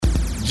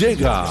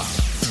Llega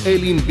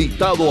el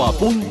invitado a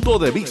Punto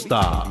de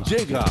Vista.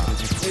 Llega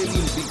el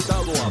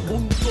invitado a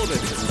Punto de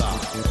Vista.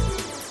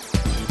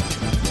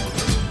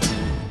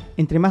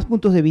 Entre más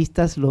puntos de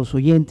vista, los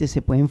oyentes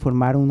se pueden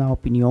formar una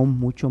opinión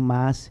mucho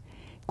más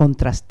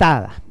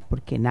contrastada,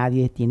 porque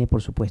nadie tiene,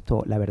 por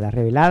supuesto, la verdad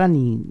revelada,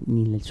 ni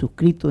el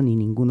suscrito, ni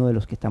ninguno de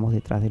los que estamos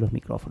detrás de los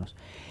micrófonos.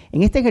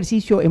 En este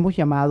ejercicio hemos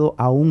llamado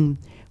a un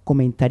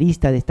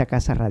comentarista de esta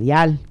casa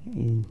radial,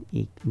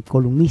 y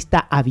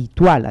columnista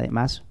habitual.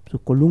 Además,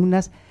 sus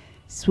columnas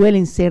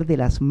suelen ser de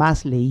las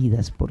más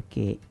leídas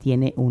porque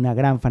tiene una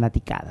gran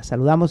fanaticada.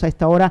 Saludamos a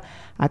esta hora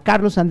a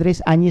Carlos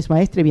Andrés Añez.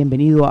 Maestre,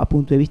 bienvenido a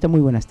Punto de Vista.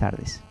 Muy buenas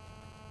tardes.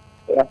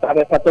 Buenas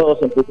tardes a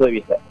todos en Punto de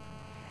Vista.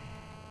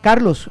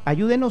 Carlos,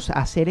 ayúdenos a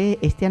hacer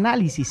este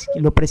análisis.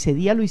 Lo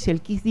precedía Luis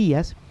Elquis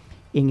Díaz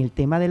en el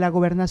tema de la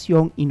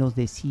gobernación y nos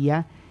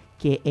decía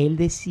que él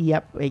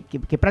decía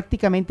que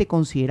prácticamente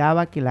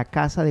consideraba que la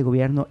Casa de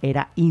Gobierno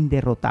era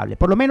inderrotable.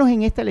 Por lo menos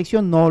en esta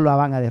elección no la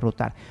van a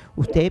derrotar.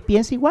 ¿Usted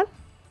piensa igual?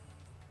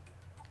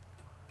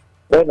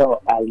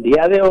 Bueno, al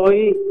día de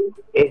hoy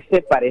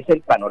ese parece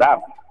el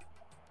panorama.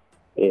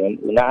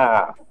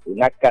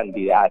 Una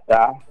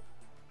candidata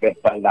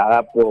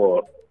respaldada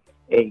por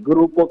el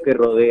grupo que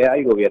rodea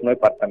el gobierno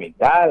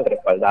departamental,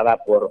 respaldada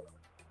por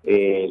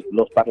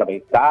los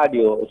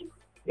parlamentarios,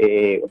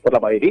 por la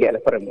mayoría de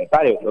los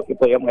parlamentarios. Creo que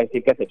podríamos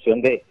decir que a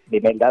excepción de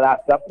Imelda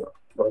Daza, por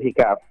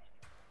lógicas,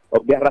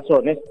 obvias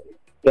razones,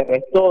 el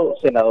resto,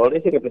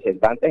 senadores y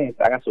representantes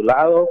están a su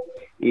lado.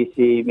 Y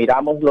si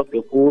miramos lo que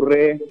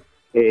ocurre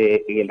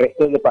en el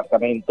resto del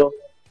departamento,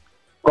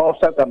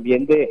 cosa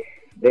también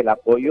del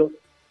apoyo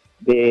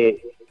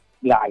de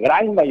la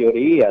gran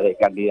mayoría de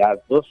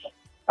candidatos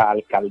a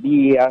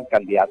alcaldía,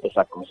 candidatos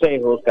a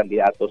consejos,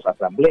 candidatos a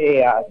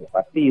asambleas, de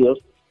partidos,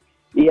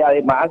 y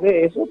además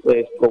de eso,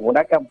 pues con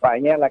una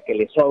campaña a la que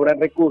le sobran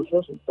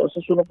recursos.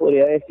 Entonces uno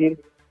podría decir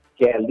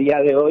que al día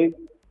de hoy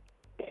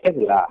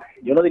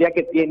yo no diría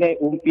que tiene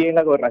un pie en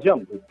la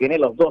gobernación, tiene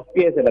los dos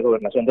pies de la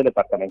gobernación del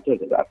departamento de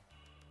Cesar.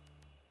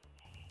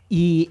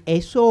 Y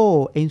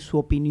eso, en su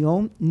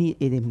opinión, ni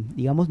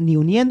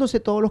uniéndose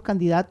todos los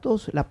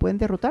candidatos, ¿la pueden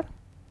derrotar?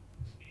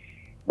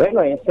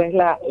 Bueno, esa es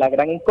la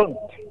gran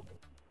incógnita.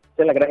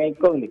 Esa es la gran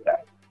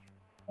incógnita.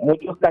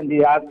 Muchos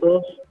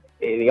candidatos,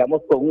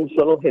 con un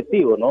solo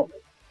objetivo, ¿no?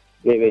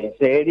 De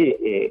vencer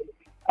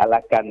a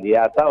la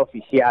candidata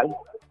oficial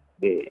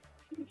del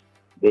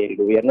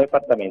gobierno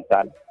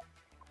departamental.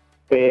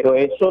 Pero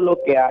eso lo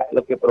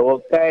que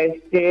provoca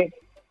es que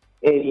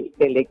el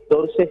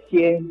elector se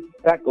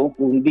sienta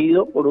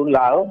confundido, por un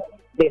lado,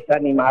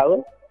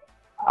 desanimado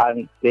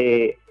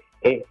ante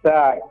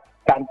esta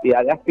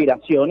cantidad de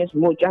aspiraciones,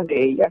 muchas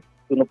de ellas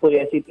uno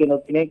podría decir que no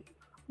tienen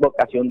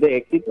vocación de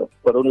éxito.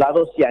 Por un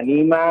lado se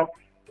anima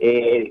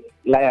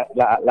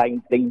la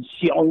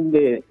intención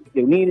de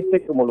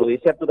unirse, como lo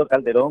dice Arturo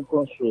Calderón,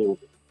 con su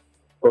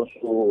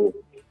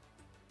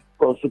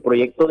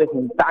proyecto de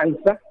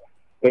juntanza,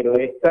 pero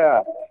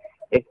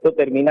esto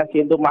termina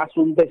siendo más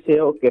un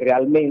deseo que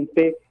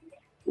realmente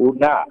un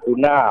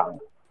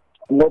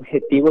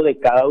objetivo de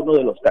cada uno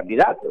de los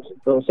candidatos.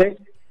 Entonces,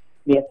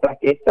 mientras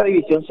que esta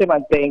división se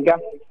mantenga,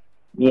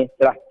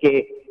 mientras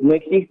que no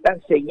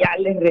existan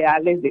señales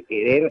reales de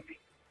querer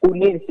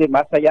unirse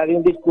más allá de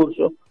un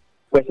discurso,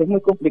 pues es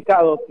muy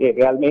complicado que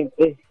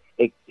realmente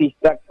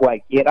exista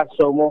cualquier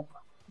asomo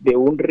de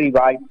un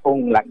rival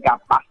con la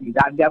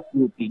capacidad de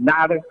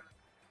aglutinar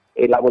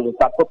la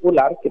voluntad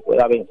popular que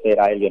pueda vencer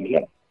a él y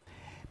Emiliano.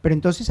 Pero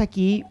entonces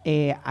aquí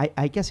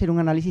hay que hacer un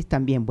análisis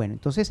también. Bueno,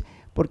 entonces,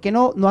 ¿por qué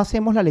no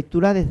hacemos la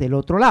lectura desde el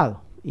otro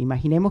lado?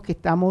 Imaginemos que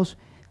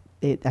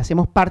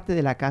hacemos parte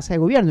de la Casa de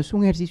Gobierno. Es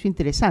un ejercicio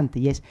interesante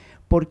y es,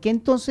 ¿por qué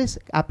entonces,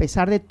 a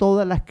pesar de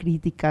todas las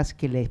críticas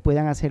que les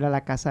puedan hacer a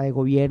la Casa de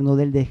Gobierno,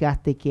 del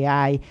desgaste que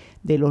hay,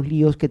 de los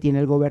líos que tiene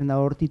el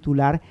gobernador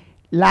titular,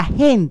 la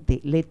gente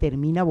le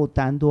termina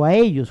votando a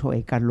ellos,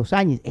 Carlos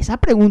Añez? Esa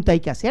pregunta hay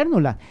que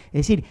hacérnosla.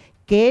 Es decir,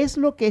 ¿qué es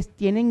lo que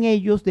tienen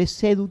ellos de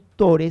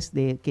seductores,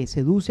 de que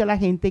seduce a la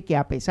gente, que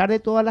a pesar de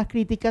todas las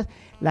críticas,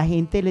 la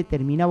gente le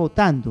termina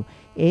votando?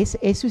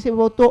 ¿Ese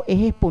voto es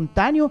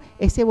espontáneo?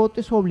 ¿Ese voto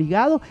es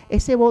obligado?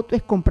 ¿Ese voto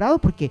es comprado?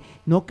 Porque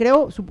no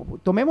creo,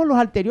 tomemos los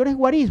anteriores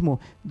guarismos,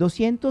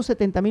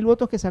 270,000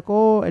 votos que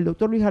sacó el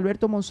doctor Luis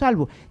Alberto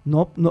Monsalvo.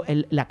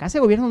 La Casa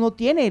de Gobierno no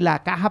tiene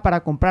la caja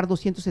para comprar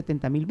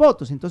 270,000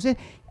 votos. Entonces,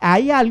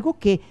 hay algo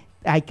que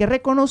hay que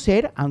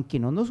reconocer, aunque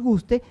no nos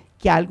guste,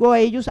 que algo a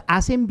ellos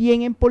hacen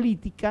bien en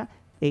política,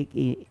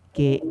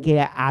 que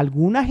a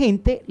alguna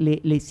gente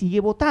le sigue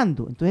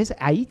votando. Entonces,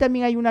 ahí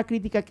también hay una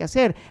crítica que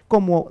hacer,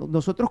 como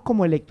nosotros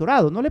como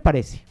electorado, ¿no le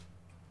parece?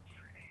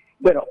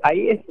 Bueno,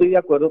 ahí estoy de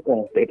acuerdo con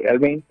usted.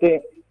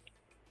 Realmente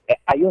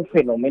hay un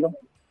fenómeno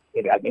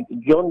que realmente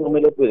yo no me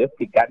lo puedo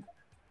explicar.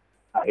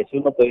 A veces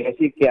uno puede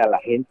decir que a la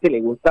gente le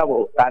gusta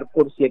votar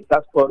por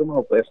ciertas formas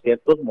o por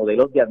ciertos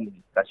modelos de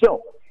administración.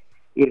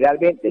 Y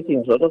realmente, si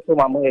nosotros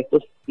tomamos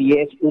estos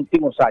 10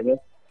 últimos años,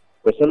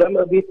 pues solo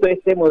hemos visto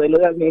este modelo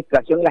de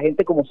administración, la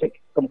gente como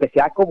que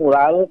se ha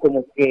acomodado,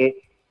 como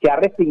que se ha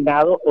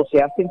resignado o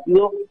se ha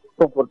sentido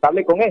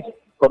confortable con eso,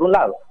 por un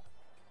lado.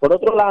 Por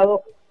otro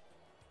lado,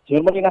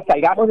 señor Molina,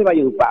 salgamos de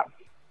Valledupar,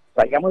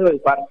 dejemos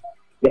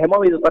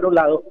Valledupar a un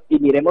lado y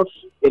miremos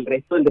el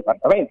resto del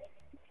departamento.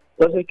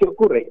 Entonces, ¿qué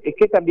ocurre? Es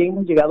que también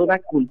hemos llegado a una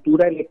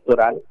cultura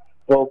electoral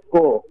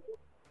poco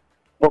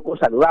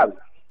saludable.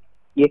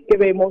 Y es que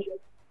vemos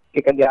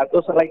que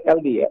candidatos a la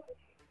alcaldía,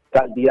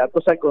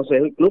 candidatos al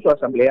consejo, incluso a la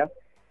asamblea,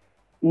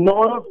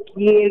 no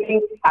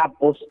quieren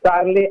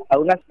apostarle a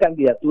unas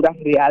candidaturas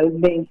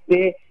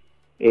realmente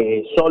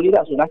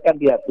sólidas, unas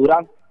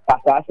candidaturas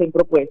basadas en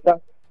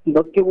propuestas,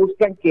 sino que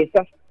buscan que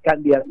esas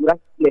candidaturas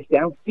les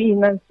sean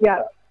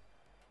financiadas.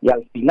 Y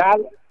al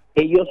final,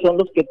 ellos son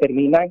los que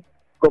terminan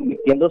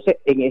convirtiéndose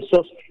en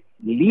esos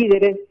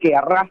líderes que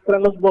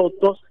arrastran los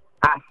votos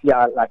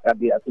hacia la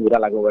candidatura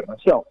a la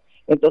gobernación.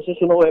 Entonces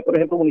uno ve, por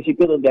ejemplo,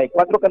 municipios donde hay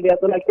 4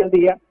 candidatos a la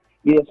alcaldía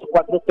y de esos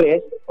 4,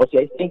 3, o si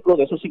hay 5,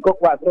 de esos 5,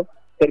 4,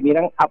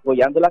 terminan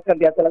apoyando a la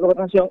candidata a la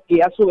gobernación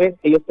y a su vez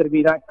ellos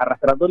terminan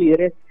arrastrando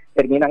líderes,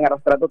 terminan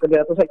arrastrando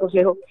candidatos al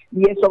consejo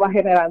y eso va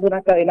generando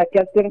una cadena que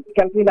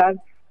al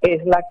final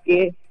es la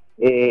que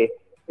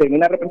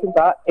termina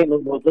representada en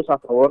los votos a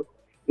favor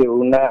de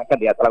una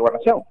candidata a la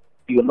gobernación.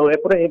 Y uno ve,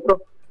 por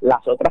ejemplo,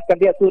 las otras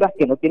candidaturas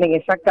que no tienen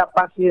esa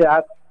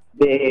capacidad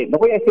de, no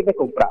voy a decir de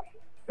comprar,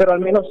 pero al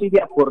menos sí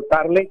de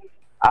aportarle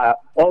a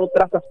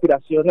otras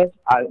aspiraciones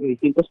a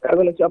distintos cargos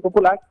de elección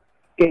popular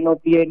que no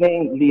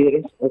tienen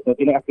líderes, no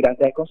tienen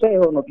aspirantes de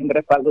consejo, no tienen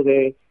respaldo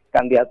de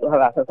candidatos a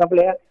las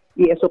asambleas,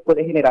 y eso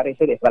puede generar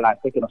ese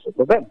desbalance que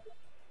nosotros vemos.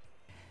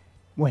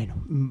 Bueno,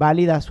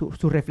 válida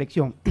su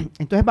reflexión.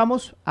 Entonces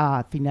vamos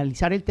a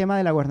finalizar el tema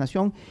de la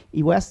gobernación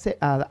y voy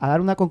a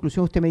dar una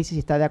conclusión. Usted me dice si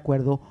está de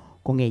acuerdo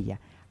con ella.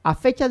 A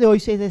fecha de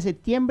hoy, 6 de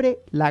septiembre,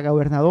 la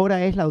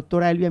gobernadora es la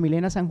doctora Elvia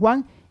Milena San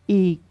Juan.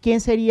 ¿Y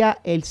quién sería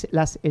el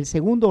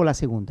segundo o la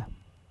segunda?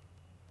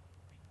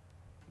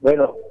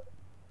 Bueno,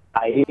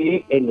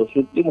 ahí en los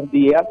últimos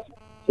días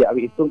se ha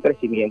visto un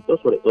crecimiento,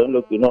 sobre todo en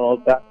lo que uno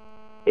nota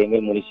en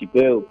el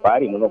municipio de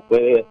Valledupar, y uno no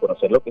puede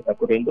desconocer lo que está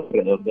ocurriendo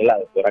alrededor de la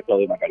doctora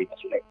Claudia Margarita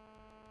Zuleta.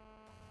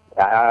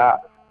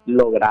 Ha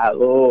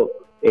logrado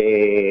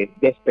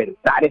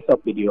despertar esa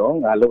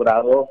opinión, ha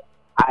logrado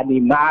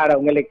animar a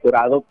un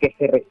electorado que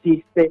se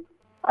resiste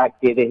a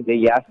que desde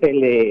ya se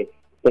le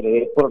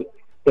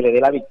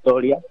dé la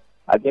victoria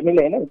a Elvia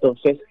Milena.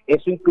 Entonces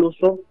eso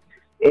incluso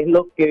es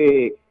lo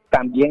que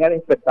también ha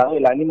despertado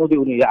el ánimo de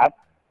unidad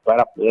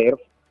para poder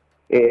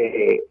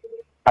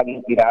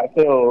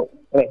inspirarse o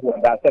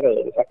resguardarse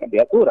alrededor de esa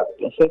candidatura.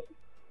 Entonces,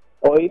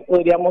 hoy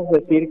podríamos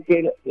decir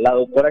que la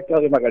doctora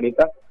Claudia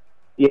Margarita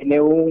tiene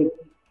un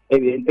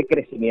evidente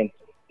crecimiento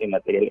en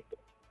materia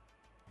electoral.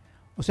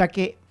 O sea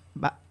que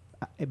va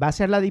a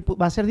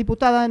ser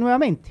diputada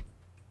nuevamente.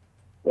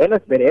 Bueno,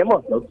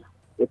 esperemos, ¿no?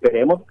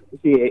 Esperemos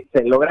si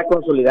se logra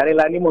consolidar el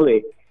ánimo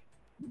de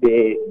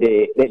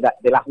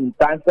la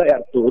juntanza de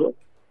Arturo,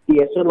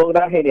 y eso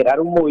logra generar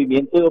un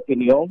movimiento de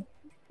opinión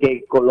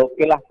que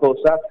coloque las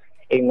cosas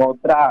en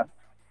otras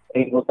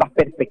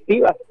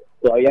perspectivas.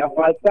 Todavía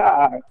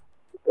falta,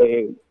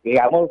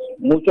 digamos,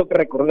 mucho que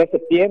recorrer en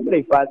septiembre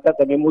y falta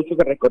también mucho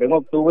que recorrer en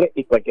octubre,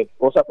 y cualquier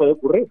cosa puede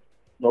ocurrir.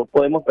 No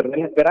podemos perder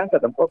la esperanza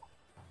tampoco.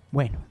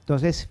 Bueno,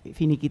 entonces,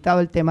 finiquitado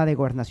el tema de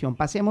gobernación,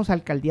 pasemos a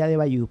alcaldía de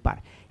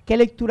Valledupar. ¿Qué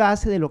lectura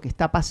hace de lo que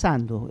está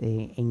pasando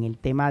en el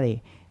tema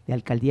de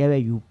alcaldía de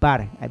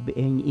Valledupar?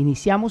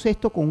 Iniciamos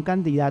esto con un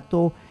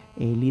candidato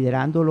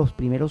liderando los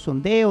primeros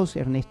sondeos,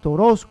 Ernesto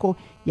Orozco,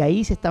 y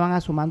ahí se estaban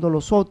asomando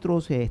los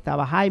otros,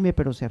 estaba Jaime,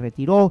 pero se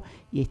retiró,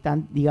 y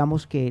están,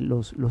 digamos que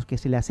los que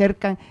se le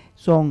acercan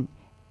son,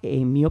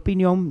 en mi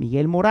opinión,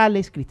 Miguel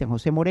Morales, Cristian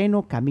José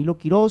Moreno, Camilo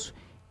Quirós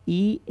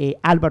y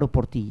Álvaro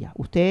Portilla.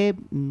 ¿Usted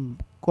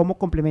cómo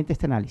complementa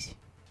este análisis?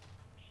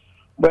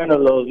 Bueno,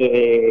 lo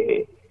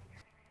de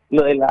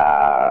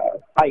la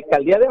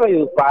alcaldía de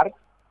Valledupar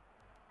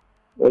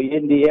hoy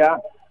en día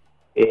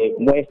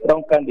muestra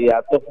un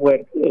candidato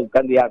fuerte, un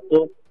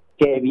candidato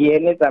que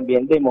viene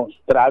también de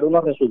mostrar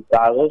unos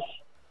resultados.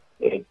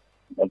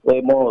 No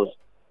podemos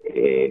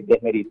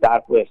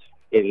desmeritar pues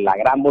la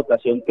gran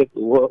votación que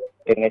tuvo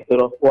en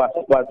estos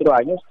 4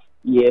 años,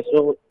 y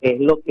eso es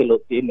lo que lo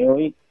tiene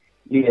hoy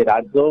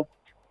liderando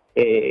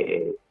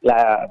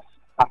las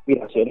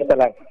aspiraciones a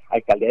la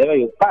alcaldía de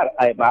Valledupar.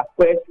 Además,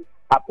 pues,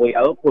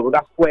 apoyado por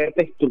una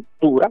fuerte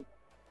estructura,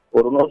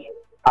 por unos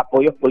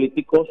apoyos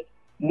políticos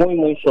muy,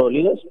 muy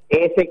sólidos.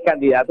 Es el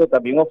candidato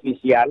también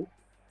oficial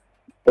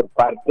por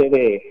parte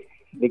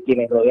de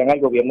quienes rodean al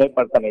gobierno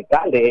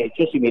departamental. De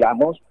hecho, si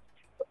miramos,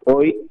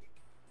 hoy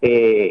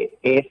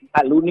es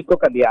al único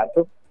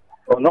candidato,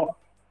 o no,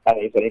 a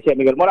diferencia de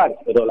Miguel Morales,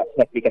 pero las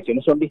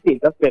explicaciones son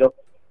distintas, pero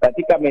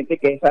prácticamente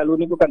que es al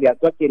único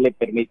candidato a quien le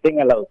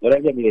permiten a la doctora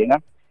Elvia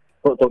Milena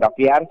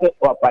fotografiarse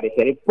o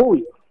aparecer en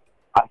público.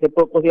 Hace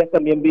pocos días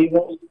también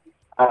vimos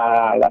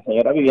a la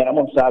señora Viviana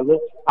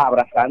Monsalvo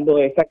abrazando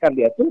esa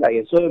candidatura, y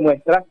eso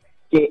demuestra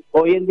que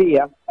hoy en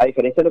día, a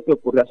diferencia de lo que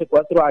ocurrió hace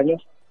 4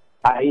 años,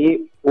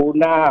 hay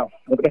un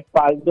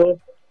respaldo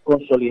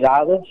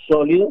consolidado,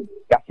 sólido,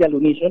 casi al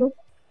unísono,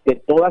 de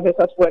todas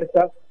esas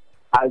fuerzas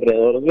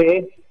alrededor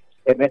de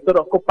Ernesto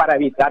Orozco para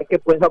evitar que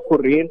pueda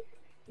ocurrir,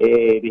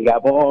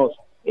 digamos,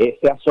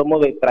 ese asomo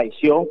de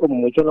traición, como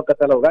muchos lo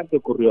catalogan, que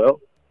ocurrió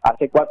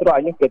hace 4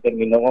 años, que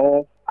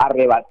terminó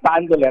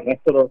arrebatándole a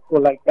Ernesto Orozco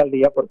la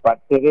alcaldía por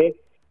parte de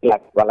la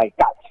actual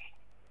alcalde.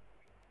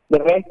 De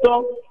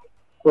resto,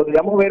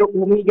 podríamos ver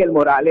un Miguel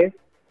Morales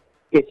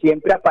que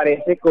siempre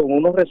aparece con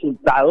unos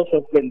resultados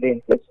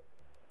sorprendentes,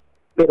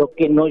 pero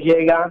que no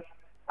llega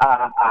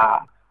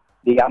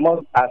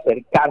digamos, a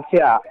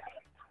acercarse a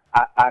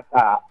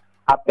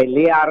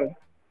pelear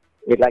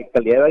la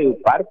alcaldía de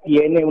Valledupar.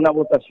 Tiene una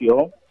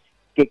votación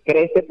que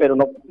crece, pero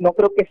no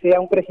creo que sea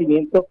un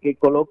crecimiento que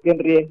coloque en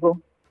riesgo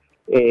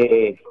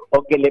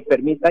o que le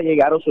permita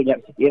llegar o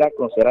soñar siquiera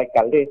con ser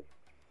alcalde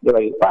de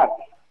Valledupar.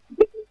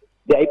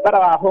 De ahí para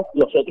abajo,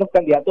 los otros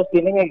candidatos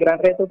tienen el gran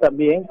reto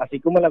también, así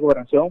como en la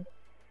gobernación,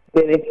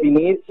 de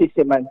definir si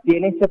se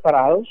mantienen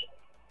separados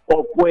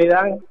o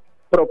puedan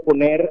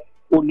proponer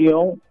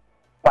unión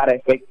para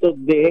efectos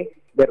de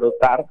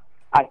derrotar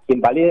a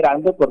quien va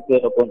liderando, porque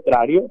de lo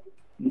contrario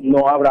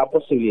no habrá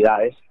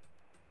posibilidades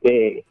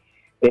de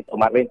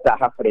tomar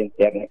ventaja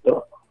frente a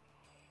Ernesto.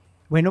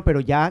 Bueno, pero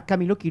ya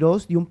Camilo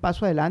Quirós dio un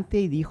paso adelante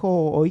y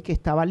dijo hoy que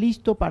estaba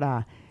listo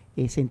para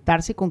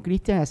sentarse con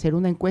Cristian, hacer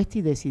una encuesta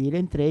y decidir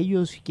entre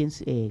ellos quién,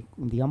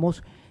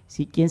 digamos,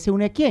 quién se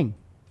une a quién.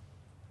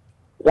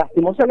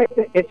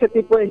 Lastimosamente, ese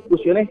tipo de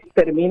discusiones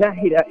termina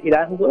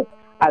girando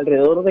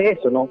alrededor de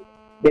eso, ¿no?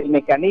 Del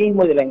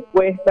mecanismo y de la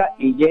encuesta,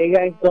 y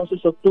llega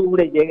entonces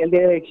octubre, llega el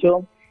día de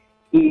elección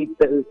y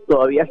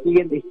todavía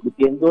siguen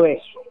discutiendo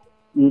eso.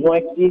 No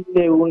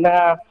existe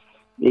una,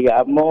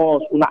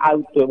 digamos, una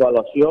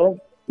autoevaluación,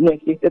 no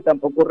existe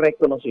tampoco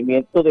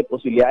reconocimiento de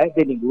posibilidades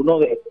de ninguno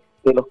de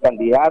los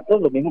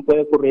candidatos. Lo mismo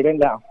puede ocurrir en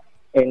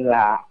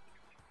la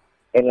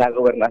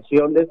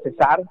gobernación del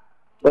Cesar.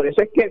 Por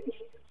eso es que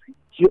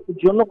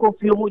yo no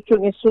confío mucho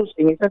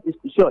en esas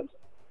discusiones,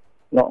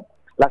 ¿no?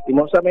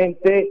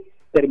 Lastimosamente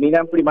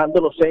terminan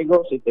primando los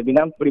egos y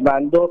terminan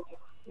primando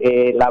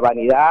la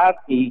vanidad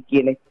y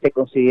quienes se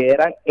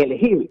consideran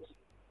elegibles.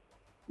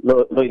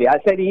 Lo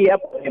ideal sería,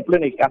 por ejemplo,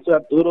 en el caso de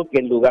Arturo, que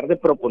en lugar de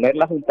proponer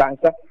la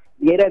juntanza,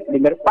 diera el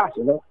primer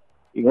paso, ¿no?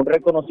 Y un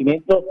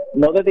reconocimiento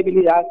no de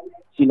debilidad,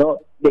 sino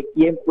de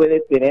quién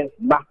puede tener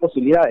más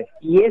posibilidades.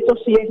 Y eso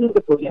sí es lo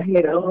que podría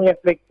generar un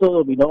efecto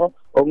dominó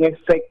o un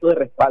efecto de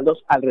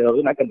respaldos alrededor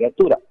de una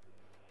candidatura.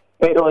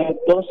 Pero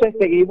entonces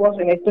seguimos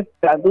en esto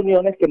esperando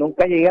uniones que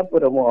nunca llegan,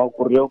 pero como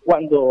ocurrió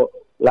cuando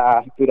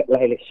las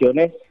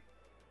elecciones,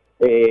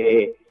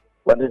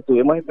 cuando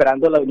estuvimos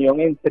esperando la unión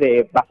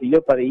entre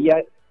Basilio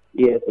Padilla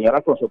y el señor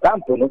Alfonso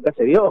Campos, nunca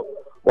se dio.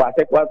 O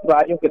hace 4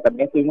 años que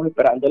también estuvimos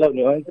esperando la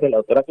unión entre la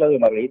doctora Claudia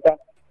Margarita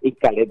y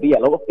Caleb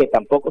Villalobos, que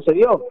tampoco se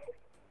dio,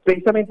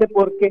 precisamente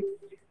porque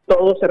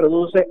todo se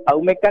reduce a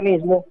un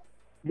mecanismo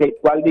del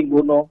cual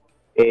ninguno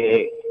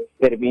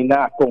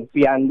termina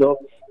confiando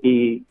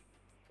y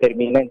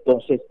termina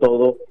entonces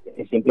todo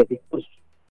en simples discursos.